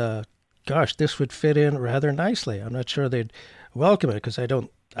values, and gosh, this would fit in rather nicely. I'm not sure they'd welcome it because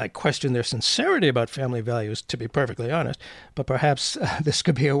I question their sincerity about family values, to be perfectly honest. But perhaps this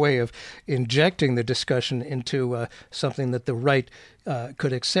could be a way of injecting the discussion into something that the right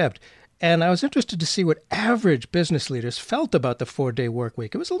could accept. And I was interested to see what average business leaders felt about the 4-day work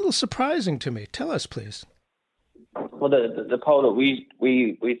week. It was a little surprising to me. Tell us, please. Well, the poll that we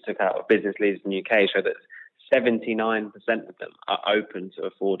took out of business leaders in the UK showed that 79% of them are open to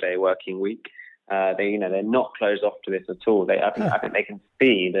a 4-day working week. They're not closed off to this at all. I think they can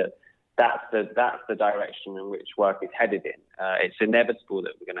see that that's the direction in which work is headed in. It's inevitable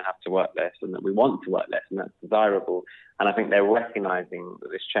that we're going to have to work less and that we want to work less, and that's desirable. And I think they're recognizing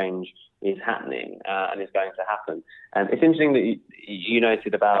that this change is happening and is going to happen. And it's interesting that you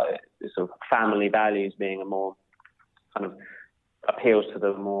noted about sort of family values being a more kind of appeals to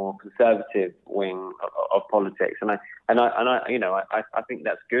the more conservative wing of politics, and I think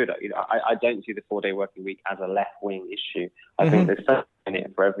that's good. I don't see the 4-day working week as a left-wing issue. I think there's something in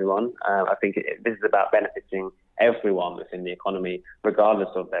it for everyone. I think this is about benefiting everyone within the economy, regardless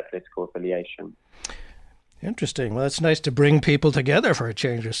of their political affiliation. Interesting. Well, it's nice to bring people together for a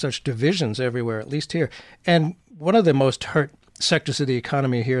change. There's such divisions everywhere, at least here. And one of the most hurt sectors of the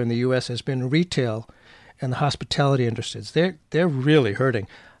economy here in the U.S. has been retail and the hospitality industries. They're really hurting.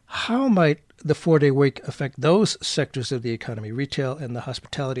 How might the 4-day week affect those sectors of the economy, retail and the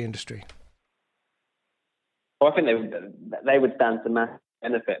hospitality industry? Well, I think they would stand to massive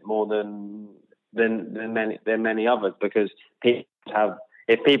benefit more than many others, because if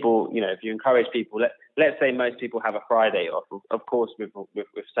you encourage people, let's say most people have a Friday off. Of course, with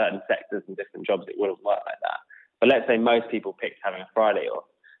certain sectors and different jobs, it wouldn't work like that. But let's say most people picked having a Friday off.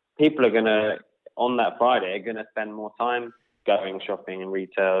 People are going to, on that Friday, are going to spend more time going shopping in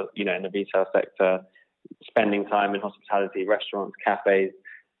retail, in the retail sector, spending time in hospitality, restaurants, cafes,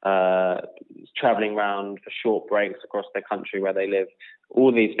 traveling around for short breaks across the country where they live,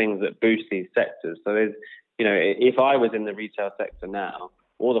 all these things that boost these sectors. So if I was in the retail sector now,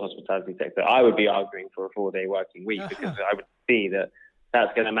 or the hospitality sector, I would be arguing for a 4-day working week, because I would see that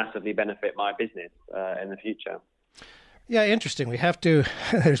that's going to massively benefit my business in the future. Yeah, interesting. We have to,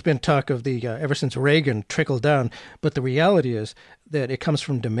 there's been talk of the, ever since Reagan, trickle down, but the reality is that it comes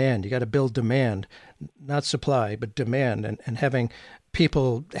from demand. You got to build demand, not supply, but demand. And having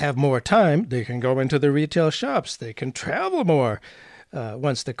people have more time, they can go into the retail shops, they can travel more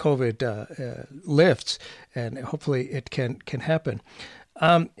once the COVID lifts, and hopefully it can happen.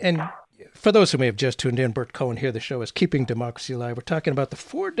 And for those who may have just tuned in, Bert Cohen here. The show is Keeping Democracy Alive. We're talking about the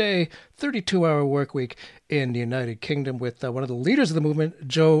 4-day, 32-hour work week in the United Kingdom with one of the leaders of the movement,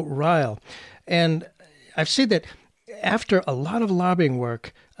 Joe Ryle. And I've seen that after a lot of lobbying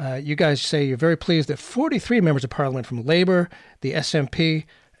work, you guys say you're very pleased that 43 members of Parliament from Labour, the SNP,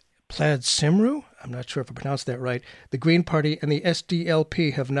 Plaid Cymru, I'm not sure if I pronounced that right, the Green Party, and the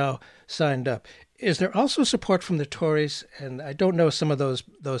SDLP have now signed up. Is there also support from the Tories? And I don't know some of those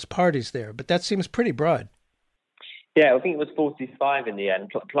parties there, but that seems pretty broad. Yeah, I think it was 45 in the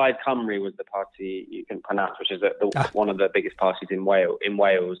end. Plaid Cymru was the party you can pronounce, which is one of the biggest parties in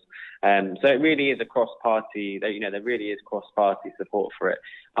Wales. So it really is a cross-party. There really is cross-party support for it.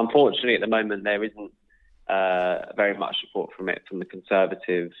 Unfortunately, at the moment, there isn't very much support from the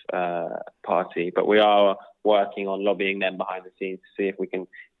Conservative Party, but we are working on lobbying them behind the scenes to see if we can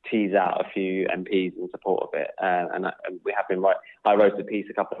tease out a few MPs in support of it. And we have been I wrote a piece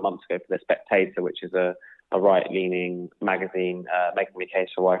a couple of months ago for The Spectator, which is a right-leaning magazine, making the case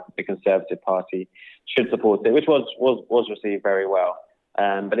for why the Conservative Party should support it, which was received very well.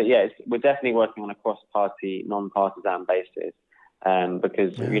 We're definitely working on a cross-party, non-partisan basis,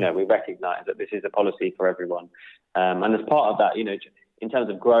 because we recognise that this is a policy for everyone. And as part of that, in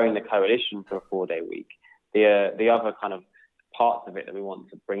terms of growing the coalition for a 4-day week, the other kind of parts of it that we want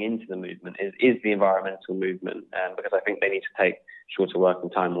to bring into the movement is the environmental movement, because I think they need to take shorter working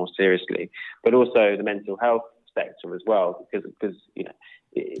time more seriously, but also the mental health sector as well, because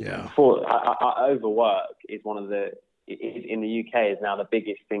overwork is one of the in the UK is now the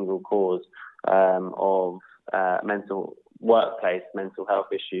biggest single cause of workplace mental health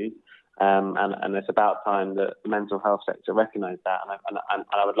issues. And it's about time that the mental health sector recognise that, and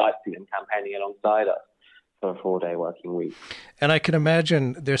I would like to see them campaigning alongside us for a 4-day working week. And I can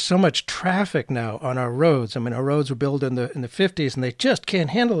imagine there's so much traffic now on our roads. I mean, our roads were built in the 50s, and they just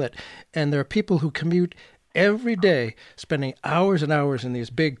can't handle it. And there are people who commute every day, spending hours and hours in these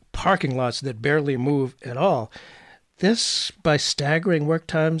big parking lots that barely move at all. This, by staggering work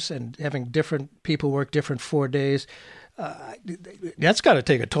times and having different people work different 4 days, that's got to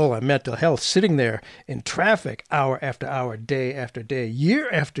take a toll on mental health, sitting there in traffic hour after hour, day after day, year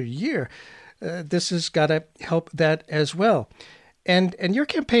after year. This has got to help that as well. And your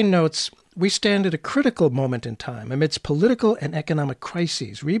campaign notes, we stand at a critical moment in time amidst political and economic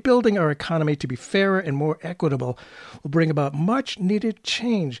crises. Rebuilding our economy to be fairer and more equitable will bring about much needed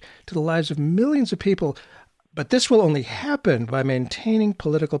change to the lives of millions of people. But this will only happen by maintaining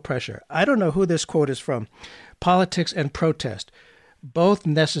political pressure. I don't know who this quote is from. Politics and protest, both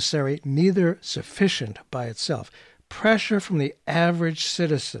necessary, neither sufficient by itself. Pressure from the average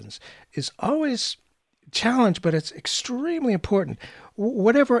citizens is always challenge, but it's extremely important.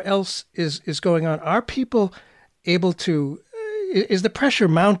 Whatever else is going on, are people able to? Is the pressure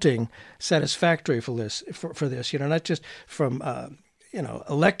mounting satisfactory for this? For this, not just from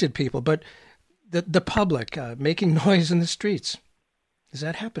elected people, but the public making noise in the streets. Is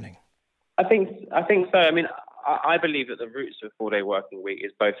that happening? I think so. I mean, I believe that the roots of a 4-day working week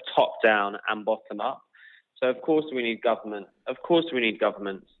is both top down and bottom up. So of course we need government. Of course we need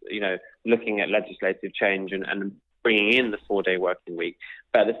governments, looking at legislative change and bringing in the 4-day working week.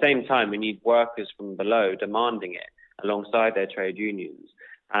 But at the same time, we need workers from below demanding it alongside their trade unions.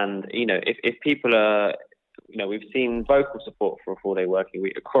 And if people are, we've seen vocal support for a 4-day working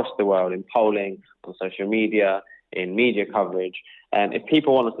week across the world in polling, on social media, in media coverage. And if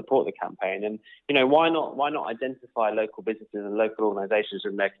people want to support the campaign, then why not identify local businesses and local organisations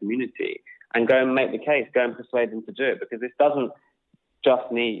in their community and go and make the case, go and persuade them to do it, because this doesn't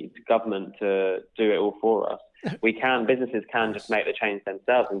just need government to do it all for us. Businesses can just make the change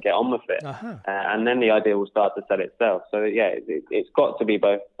themselves and get on with it, and then the idea will start to sell itself. So yeah, it's got to be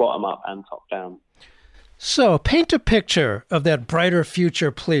both bottom up and top down. So paint a picture of that brighter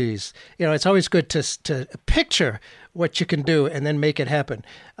future, please. It's always good to picture what you can do and then make it happen.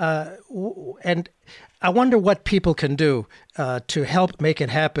 And I wonder what people can do to help make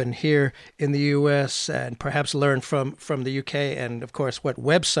it happen here in the U.S. and perhaps learn from the U.K. and, of course, what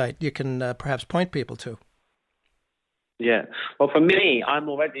website you can perhaps point people to. Yeah. Well, for me, I'm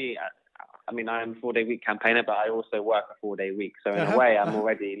already... I'm a 4-day week campaigner, but I also work a 4-day week. So in a way, I'm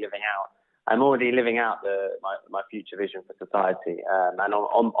already living out my future vision for society. And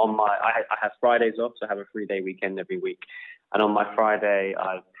on my, I have Fridays off, so I have a 3-day weekend every week. And on my Friday,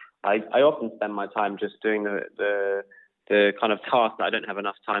 I often spend my time just doing the kind of tasks that I don't have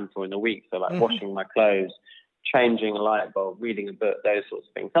enough time for in the week. So like washing my clothes, changing a light bulb, reading a book, those sorts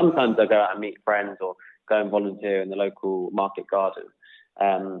of things. Sometimes I go out and meet friends or go and volunteer in the local market garden.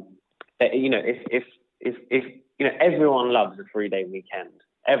 If everyone loves a 3-day weekend.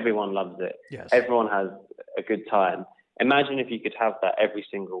 Everyone loves it. Yes. Everyone has a good time. Imagine if you could have that every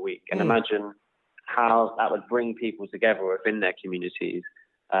single week, and imagine how that would bring people together within their communities.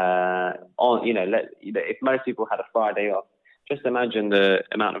 If most people had a Friday off, just imagine the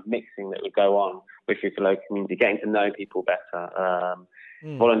amount of mixing that would go on with your local community, getting to know people better,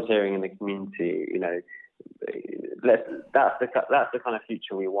 volunteering in the community. That's the kind of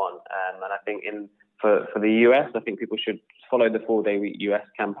future we want. And I think for the US, I think people should follow the 4-day week US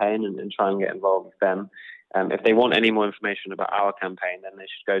campaign and try and get involved with them. If they want any more information about our campaign, then they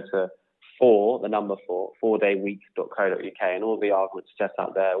should go to 4dayweek.co.uk, and all the arguments set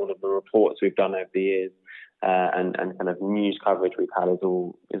out there, all of the reports we've done over the years, and kind of news coverage we've had is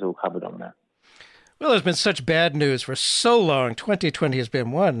all covered on there. Well, there's been such bad news for so long. 2020 has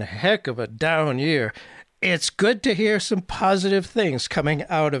been one heck of a down year. It's good to hear some positive things coming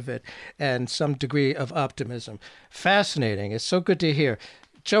out of it and some degree of optimism. Fascinating. It's so good to hear.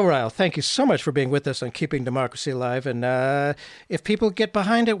 Joe Ryle, thank you so much for being with us on Keeping Democracy Alive. And if people get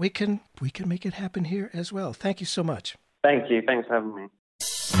behind it, we can make it happen here as well. Thank you so much. Thank you. Thanks for having me.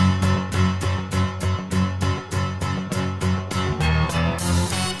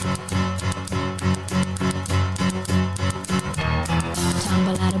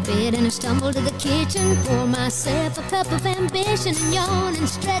 And I stumble to the kitchen, pour myself a cup of ambition, and yawn and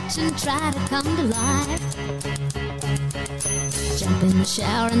stretch and try to come to life. Jump in the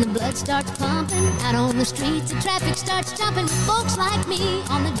shower and the blood starts pumping. Out on the streets the traffic starts jumping, with folks like me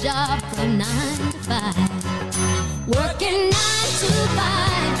on the job from 9 to 5. Working 9 to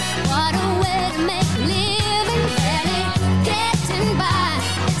 5, what a way to make a living. Barely getting by,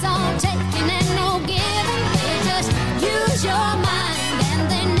 it's all taking and no giving. They just use your mind and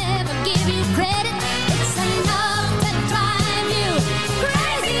they never give you credit. It's enough to drive you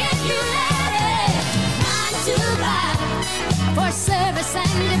crazy if you let it. 9 to 5 for service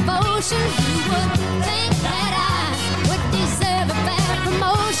and devotion. You would think that I would deserve a fair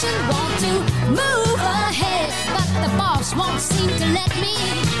promotion. Want to move ahead, but the boss won't seem to let me.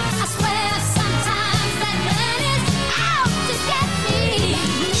 I swear sometimes that man is out to get me.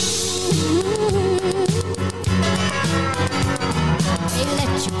 They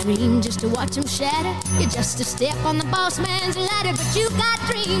let you dream just to watch him shatter. You're just a step on the boss man's ladder, but you got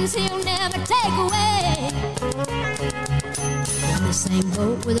dreams he'll never take away. In the same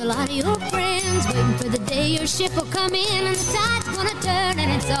boat with a lot of your friends, waiting for the day your ship will come in and the tide's gonna turn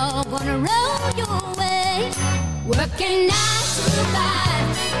and it's all gonna roll your way. Working 9 to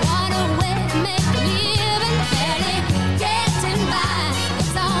 5, what a way to make a living. Barely getting by,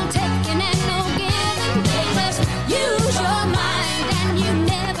 it's all taking and no giving. They must use your mind